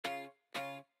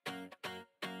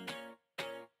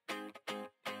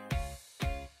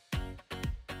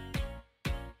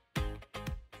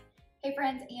Hey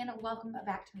friends, and welcome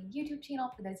back to my YouTube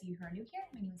channel. For those of you who are new here,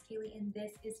 my name is Kaylee and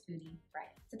this is Foodie Friday.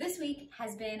 So this week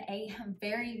has been a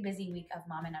very busy week of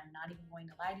mom, and I'm not even going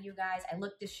to lie to you guys. I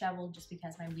look disheveled just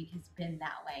because my week has been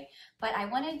that way. But I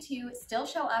wanted to still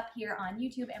show up here on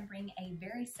YouTube and bring a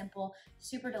very simple,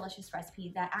 super delicious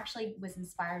recipe that actually was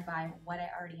inspired by what I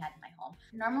already had in my home.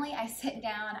 Normally I sit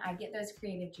down, I get those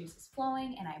creative juices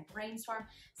flowing, and I brainstorm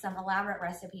some elaborate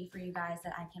recipe for you guys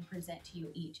that I can present to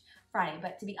you each Friday.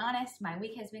 But to be honest, my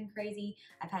week has been crazy.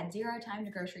 I've had zero time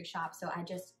to grocery shop, so I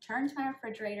just turned to my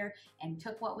refrigerator and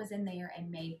took what was in there and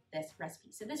made this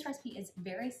recipe. So this recipe is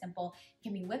very simple. It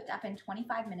can be whipped up in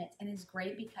 25 minutes and is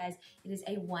great because it is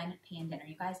a one-pan dinner.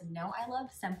 You guys know I love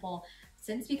simple.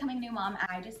 Since becoming a new mom,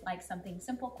 I just like something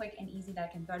simple, quick, and easy that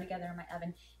I can throw together in my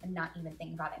oven and not even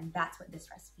think about it, and that's what this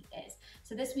recipe is.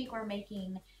 So this week we're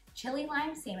making chili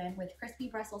lime salmon with crispy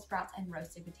Brussels sprouts and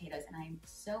roasted potatoes, and I'm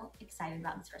so excited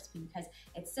about this recipe because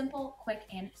it's simple, quick,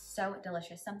 and so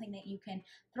delicious. Something that you can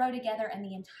throw together and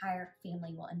the entire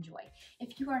family will enjoy.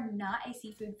 If you are not a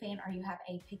seafood fan or you have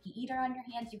a picky eater on your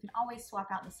hands, you can always swap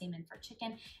out the salmon for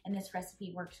chicken, and this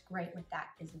recipe works great with that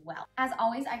as well. As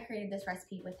always, I created this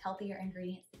recipe with healthier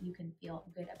ingredients that you can feel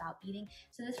good about eating.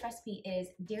 So this recipe is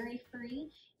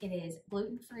dairy-free, it is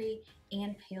gluten-free,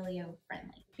 and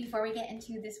paleo-friendly. Before we get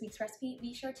into this week's recipe,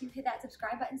 be sure to hit that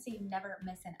subscribe button so you never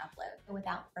miss an upload. So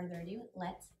without further ado,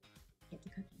 let's get to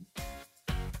cooking.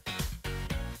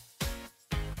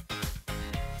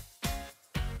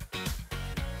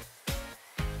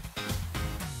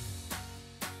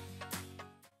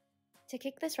 To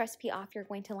kick this recipe off, you're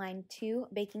going to line 2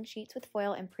 baking sheets with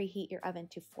foil and preheat your oven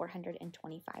to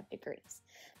 425 degrees.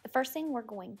 The first thing we're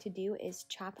going to do is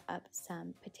chop up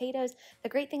some potatoes. The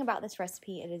great thing about this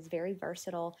recipe, it is very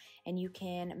versatile and you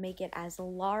can make it as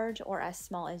large or as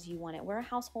small as you want it. We're a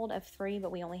household of 3,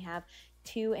 but we only have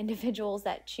 2 individuals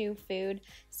that chew food,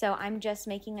 so I'm just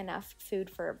making enough food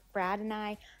for Brad and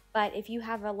I. But if you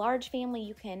have a large family,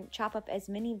 you can chop up as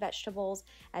many vegetables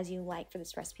as you like for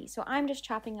this recipe. So I'm just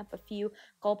chopping up a few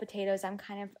gold potatoes. I'm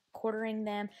kind of quartering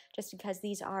them just because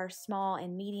these are small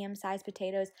and medium-sized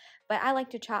potatoes. But I like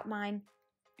to chop mine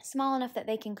small enough that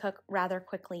they can cook rather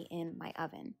quickly in my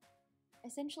oven.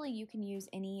 Essentially, you can use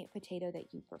any potato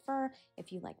that you prefer.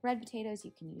 If you like red potatoes, you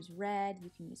can use red,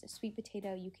 you can use a sweet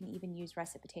potato, you can even use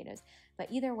russet potatoes. But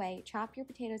either way, chop your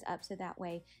potatoes up so that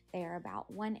way they are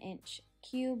about 1-inch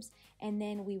cubes, and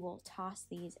then we will toss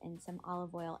these in some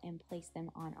olive oil and place them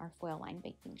on our foil-lined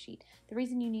baking sheet. The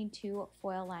reason you need 2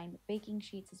 foil-lined baking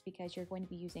sheets is because you're going to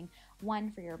be using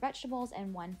one for your vegetables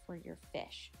and one for your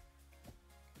fish.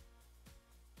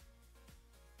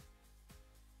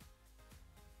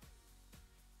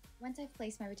 Once I've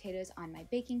placed my potatoes on my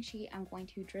baking sheet, I'm going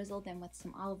to drizzle them with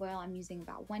some olive oil. I'm using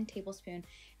about 1 tablespoon,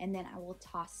 and then I will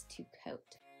toss to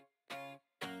coat.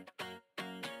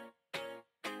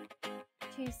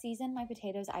 To season my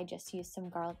potatoes, I just used some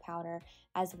garlic powder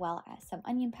as well as some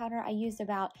onion powder. I used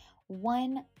about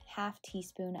 1/2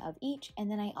 teaspoon of each,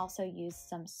 and then I also used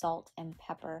some salt and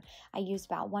pepper. I used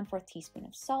about 1/4 teaspoon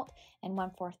of salt and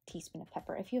 1/4 teaspoon of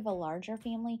pepper. If you have a larger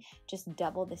family, just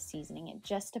double the seasoning. It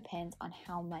just depends on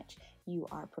how much you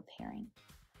are preparing.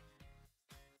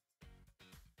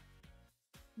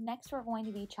 Next, we're going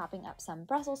to be chopping up some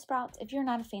Brussels sprouts. If you're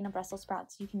not a fan of Brussels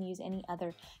sprouts, you can use any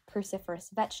other cruciferous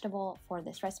vegetable for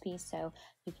this recipe. So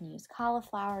you can use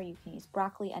cauliflower, you can use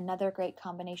broccoli. Another great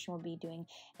combination would be doing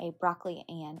a broccoli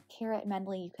and carrot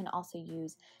medley. You can also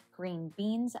use green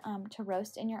beans to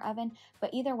roast in your oven.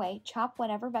 But either way, chop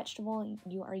whatever vegetable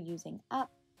you are using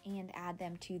up and add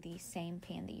them to the same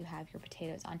pan that you have your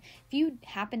potatoes on. If you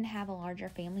happen to have a larger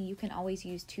family, you can always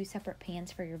use 2 separate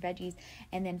pans for your veggies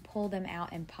and then pull them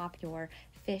out and pop your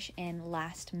fish in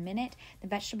last minute. The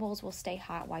vegetables will stay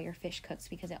hot while your fish cooks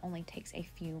because it only takes a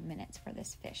few minutes for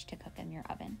this fish to cook in your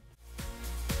oven.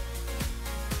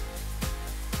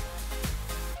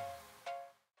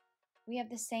 We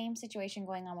have the same situation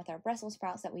going on with our Brussels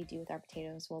sprouts that we do with our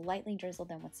potatoes. We'll lightly drizzle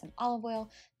them with some olive oil,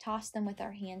 toss them with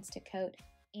our hands to coat,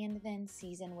 and then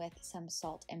season with some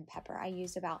salt and pepper. I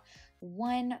used about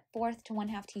 1/4 to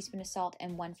 1/2 teaspoon of salt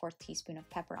and 1/4 teaspoon of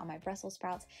pepper on my Brussels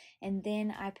sprouts, and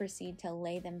then I proceed to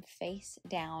lay them face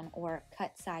down or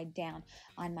cut side down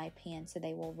on my pan so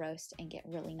they will roast and get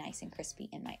really nice and crispy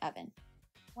in my oven.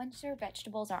 Once your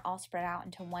vegetables are all spread out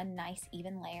into one nice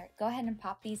even layer, go ahead and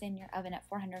pop these in your oven at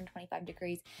 425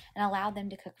 degrees and allow them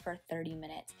to cook for 30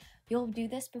 minutes. You'll do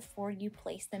this before you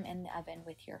place them in the oven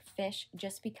with your fish,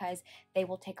 just because they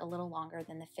will take a little longer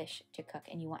than the fish to cook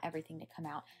and you want everything to come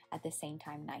out at the same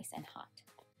time nice and hot.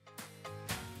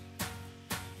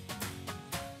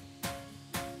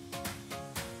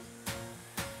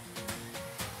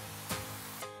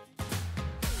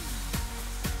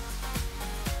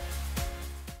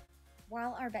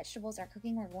 While our vegetables are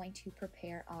cooking, we're going to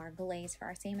prepare our glaze for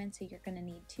our salmon. So you're going to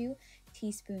need 2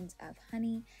 teaspoons of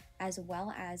honey, as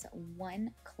well as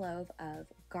 1 clove of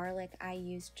garlic. I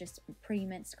use just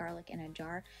pre-minced garlic in a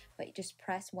jar, but just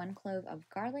press 1 clove of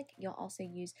garlic. You'll also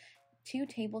use 2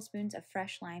 tablespoons of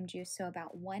fresh lime juice, so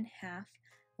about 1/2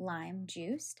 lime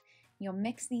juiced. You'll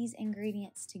mix these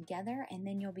ingredients together, and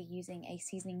then you'll be using a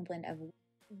seasoning blend of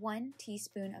 1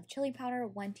 teaspoon of chili powder,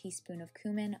 1 teaspoon of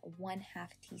cumin,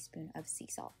 1/2 teaspoon of sea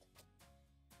salt.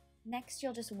 Next,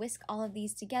 you'll just whisk all of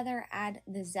these together, add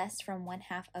the zest from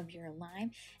 1/2 of your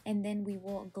lime, and then we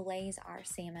will glaze our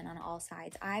salmon on all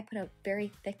sides. I put a very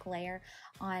thick layer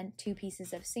on 2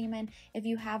 pieces of salmon. If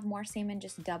you have more salmon,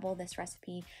 just double this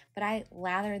recipe, but I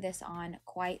lather this on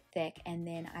quite thick, and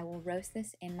then I will roast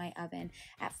this in my oven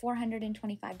at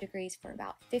 425 degrees for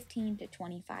about 15 to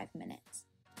 25 minutes.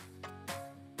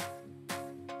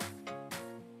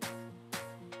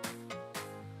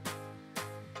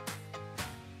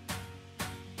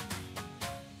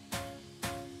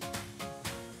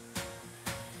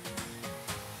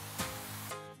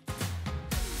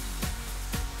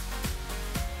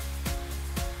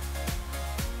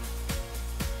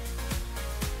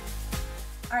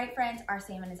 All right, friends, our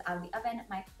salmon is out of the oven.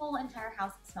 My whole entire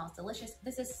house smells delicious.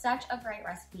 This is such a great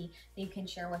recipe that you can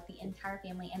share with the entire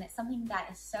family, and it's something that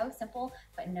is so simple,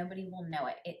 but nobody will know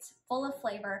it. It's full of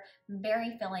flavor,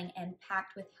 very filling, and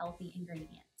packed with healthy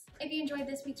ingredients. If you enjoyed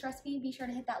this week's recipe, be sure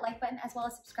to hit that like button as well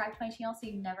as subscribe to my channel so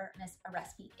you never miss a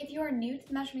recipe. If you are new to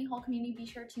the Measure Me Whole community, be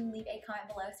sure to leave a comment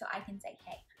below so I can say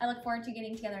hey. I look forward to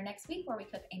getting together next week where we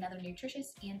cook another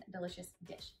nutritious and delicious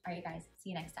dish. All right, you guys,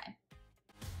 see you next time.